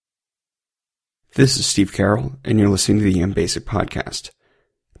This is Steve Carroll, and you're listening to the Basic Podcast.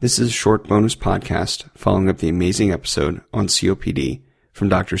 This is a short bonus podcast following up the amazing episode on COPD from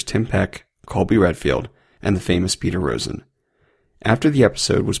Doctors Tim Peck, Colby Redfield, and the famous Peter Rosen. After the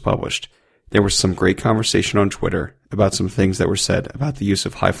episode was published, there was some great conversation on Twitter about some things that were said about the use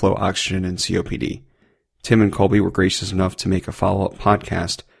of high-flow oxygen in COPD. Tim and Colby were gracious enough to make a follow-up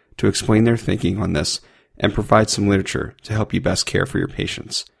podcast to explain their thinking on this and provide some literature to help you best care for your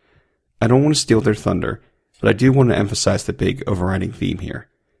patients. I don't want to steal their thunder, but I do want to emphasize the big overriding theme here.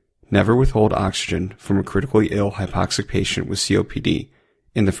 Never withhold oxygen from a critically ill hypoxic patient with COPD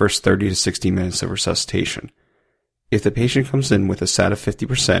in the first 30 to 60 minutes of resuscitation. If the patient comes in with a SAT of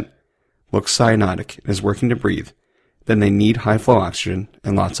 50%, looks cyanotic, and is working to breathe, then they need high-flow oxygen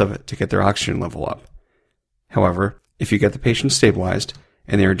and lots of it to get their oxygen level up. However, if you get the patient stabilized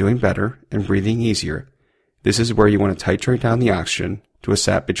and they are doing better and breathing easier, this is where you want to titrate down the oxygen to a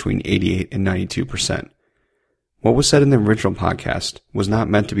SAT between 88 and 92%. What was said in the original podcast was not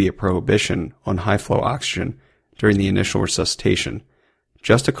meant to be a prohibition on high-flow oxygen during the initial resuscitation,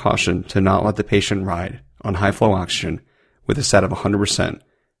 just a caution to not let the patient ride on high-flow oxygen with a SAT of 100%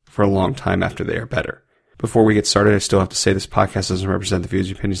 for a long time after they are better. Before we get started, I still have to say this podcast doesn't represent the views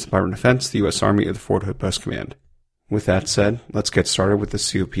and opinions of the Department of Defense, the U.S. Army, or the Fort Hood Post Command. With that said, let's get started with the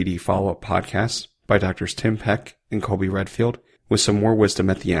COPD follow-up podcast by Doctors Tim Peck and Colby Redfield, with some more wisdom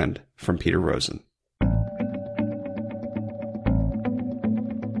at the end from Peter Rosen.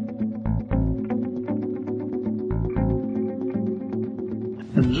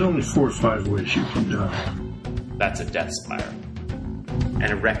 And there's only 4 or 5 ways you can die. That's a death spiral.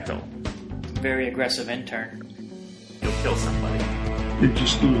 And a rectal. Very aggressive intern. You'll kill somebody. They're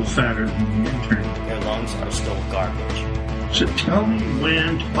just a little fatter than the intern. Their lungs are still garbage. So tell me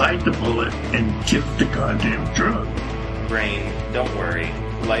when to bite the bullet and give the goddamn drug. Brain, don't worry.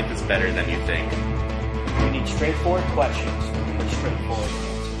 Life is better than you think. We need straightforward questions with straightforward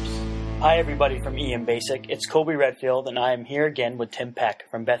answers. Hi everybody from EM Basic. It's Colby Redfield and I am here again with Tim Peck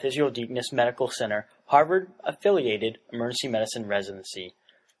from Beth Israel Deaconess Medical Center, Harvard-affiliated emergency medicine residency.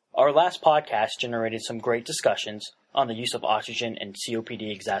 Our last podcast generated some great discussions on the use of oxygen in COPD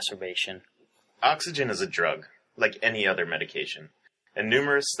exacerbation. Oxygen is a drug, like any other medication, and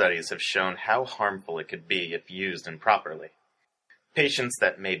numerous studies have shown how harmful it could be if used improperly. Patients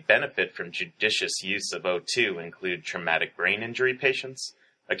that may benefit from judicious use of O2 include traumatic brain injury patients,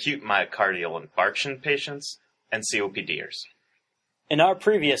 acute myocardial infarction patients, and COPDers. In our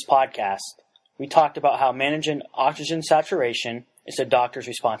previous podcast, we talked about how managing oxygen saturation is a doctor's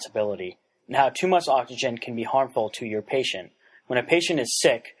responsibility, and how too much oxygen can be harmful to your patient. When a patient is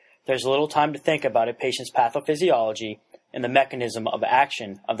sick, there's little time to think about a patient's pathophysiology and the mechanism of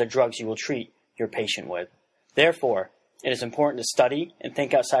action of the drugs you will treat your patient with. Therefore, it is important to study and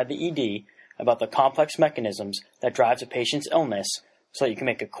think outside the ED about the complex mechanisms that drives a patient's illness so that you can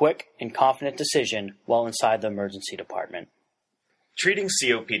make a quick and confident decision while inside the emergency department. Treating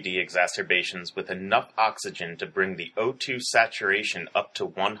COPD exacerbations with enough oxygen to bring the O2 saturation up to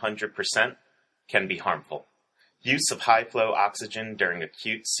 100% can be harmful. Use of high-flow oxygen during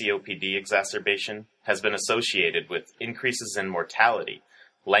acute COPD exacerbation has been associated with increases in mortality,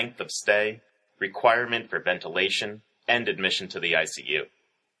 length of stay, requirement for ventilation, and admission to the ICU.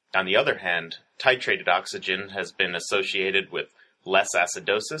 On the other hand, titrated oxygen has been associated with less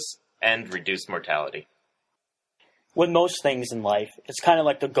acidosis and reduced mortality. With most things in life, it's kind of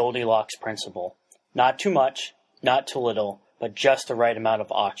like the Goldilocks principle. Not too much, not too little, but just the right amount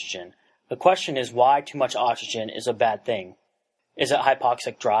of oxygen. The question is why too much oxygen is a bad thing. Is it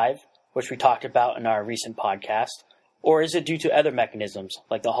hypoxic drive, which we talked about in our recent podcast, or is it due to other mechanisms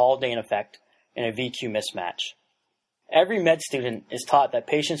like the Haldane effect and a VQ mismatch? Every med student is taught that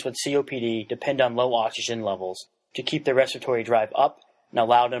patients with COPD depend on low oxygen levels to keep their respiratory drive up and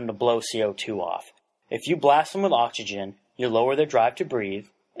allow them to blow CO2 off. If you blast them with oxygen, you lower their drive to breathe,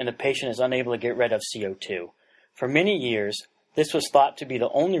 and the patient is unable to get rid of CO2. For many years, this was thought to be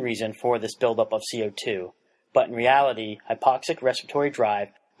the only reason for this buildup of CO2, but in reality, hypoxic respiratory drive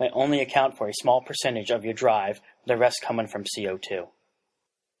might only account for a small percentage of your drive, the rest coming from CO2.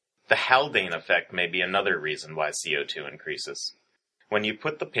 The Haldane effect may be another reason why CO2 increases. When you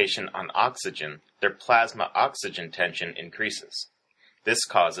put the patient on oxygen, their plasma oxygen tension increases. This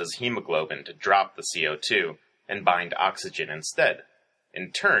causes hemoglobin to drop the CO2 and bind oxygen instead,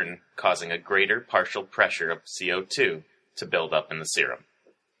 in turn causing a greater partial pressure of CO2 to build up in the serum.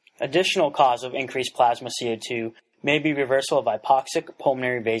 Additional cause of increased plasma CO2 may be reversal of hypoxic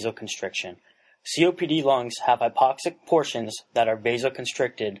pulmonary vasoconstriction. COPD lungs have hypoxic portions that are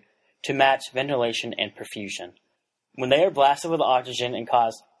vasoconstricted to match ventilation and perfusion. When they are blasted with oxygen and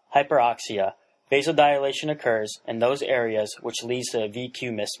cause hyperoxia, Vasodilation occurs in those areas, which leads to a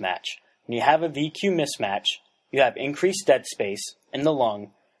VQ mismatch. When you have a VQ mismatch, you have increased dead space in the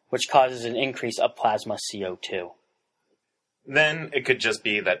lung, which causes an increase of plasma CO2. Then it could just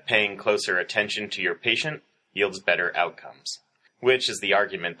be that paying closer attention to your patient yields better outcomes, which is the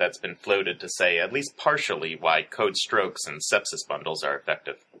argument that's been floated to say at least partially why code strokes and sepsis bundles are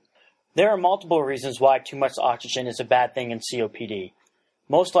effective. There are multiple reasons why too much oxygen is a bad thing in COPD.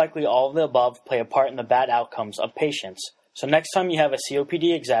 Most likely all of the above play a part in the bad outcomes of patients, so next time you have a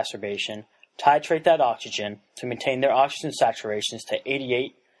COPD exacerbation, titrate that oxygen to maintain their oxygen saturations to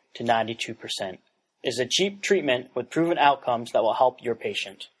 88 to 92%. It is a cheap treatment with proven outcomes that will help your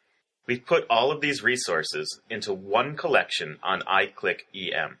patient. We've put all of these resources into one collection on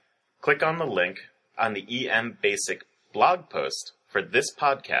iClickEM. Click on the link on the EM Basic blog post for this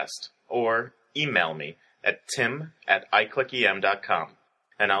podcast or email me at tim@iclickem.com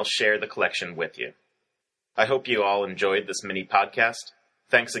and I'll share the collection with you. I hope you all enjoyed this mini podcast.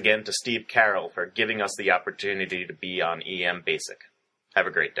 Thanks again to Steve Carroll for giving us the opportunity to be on EM Basic. Have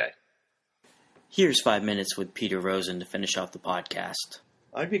a great day. Here's 5 minutes with Peter Rosen to finish off the podcast.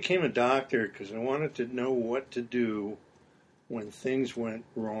 I became a doctor because I wanted to know what to do when things went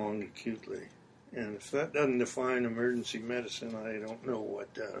wrong acutely. And if that doesn't define emergency medicine, I don't know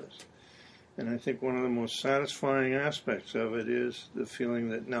what does. And I think one of the most satisfying aspects of it is the feeling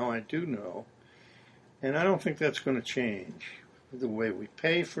that now I do know. And I don't think that's going to change. The way we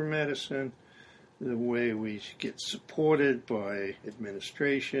pay for medicine, the way we get supported by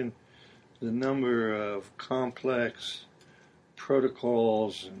administration, the number of complex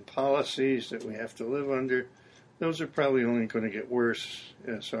protocols and policies that we have to live under, those are probably only going to get worse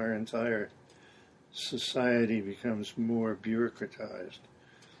as our entire society becomes more bureaucratized.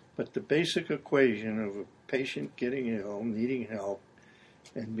 But the basic equation of a patient getting ill, needing help,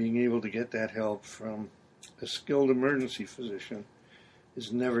 and being able to get that help from a skilled emergency physician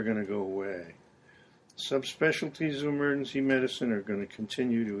is never going to go away. Subspecialties of emergency medicine are going to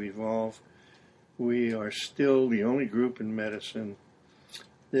continue to evolve. We are still the only group in medicine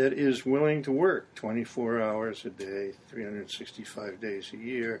that is willing to work 24 hours a day, 365 days a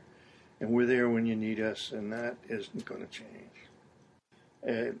year, and we're there when you need us, and that isn't going to change.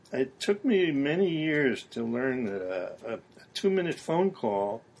 It took me many years to learn that a 2-minute phone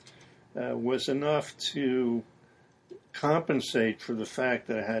call was enough to compensate for the fact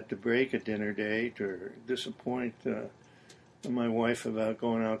that I had to break a dinner date or disappoint my wife about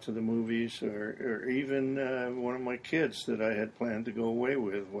going out to the movies, or even one of my kids that I had planned to go away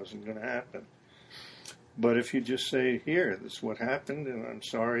with wasn't going to happen. But if you just say, here, this is what happened, and I'm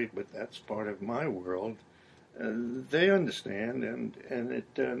sorry, but that's part of my world, they understand, and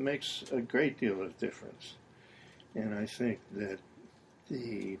it makes a great deal of difference. And I think that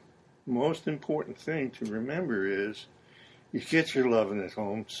the most important thing to remember is you get your loving at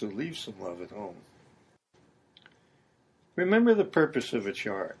home, so leave some love at home. Remember the purpose of a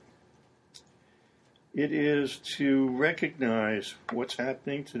chart. It is to recognize what's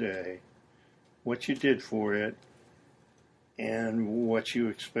happening today, what you did for it, and what you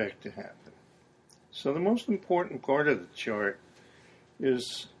expect to happen. So the most important part of the chart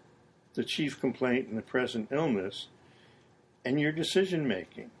is the chief complaint and the present illness and your decision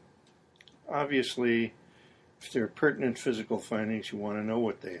making. Obviously, if there are pertinent physical findings, you want to know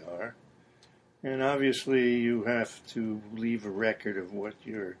what they are. And obviously, you have to leave a record of what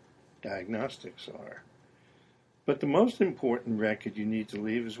your diagnostics are. But the most important record you need to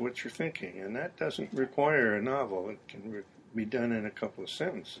leave is what you're thinking, and that doesn't require a novel. It can be done in a couple of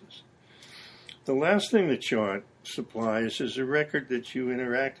sentences. The last thing the chart supplies is a record that you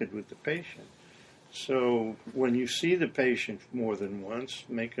interacted with the patient. So when you see the patient more than once,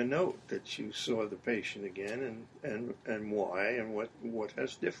 make a note that you saw the patient again and why and what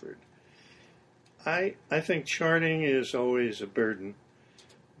has differed. I think charting is always a burden,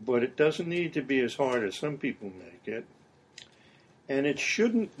 but it doesn't need to be as hard as some people make it. And it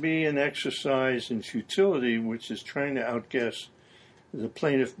shouldn't be an exercise in futility, which is trying to outguess the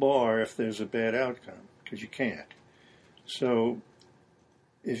plaintiff bar if there's a bad outcome, because you can't. So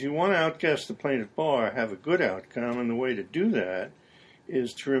if you want to outguess the plaintiff bar, have a good outcome, and the way to do that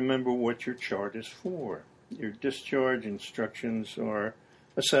is to remember what your chart is for. Your discharge instructions are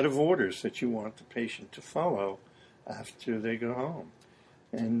a set of orders that you want the patient to follow after they go home.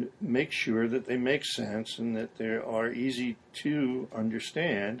 And make sure that they make sense and that they are easy to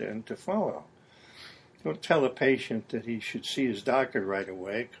understand and to follow. Don't tell a patient that he should see his doctor right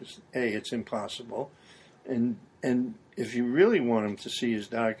away, because A, it's impossible, and if you really want him to see his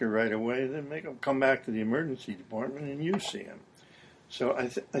doctor right away, then make him come back to the emergency department and you see him. So I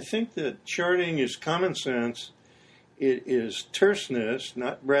think that charting is common sense. It is terseness,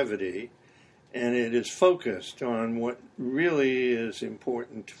 not brevity, and it is focused on what really is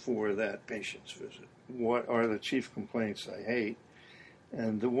important for that patient's visit. What are the chief complaints I hate?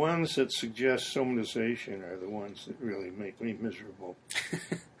 And the ones that suggest somatization are the ones that really make me miserable.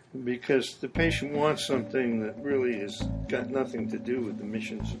 Because the patient wants something that really has got nothing to do with the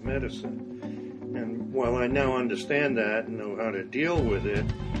missions of medicine. And while I now understand that and know how to deal with it,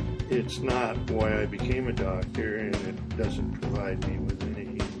 it's not why I became a doctor, and it doesn't provide me with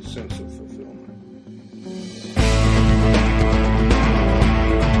any sense of fulfillment.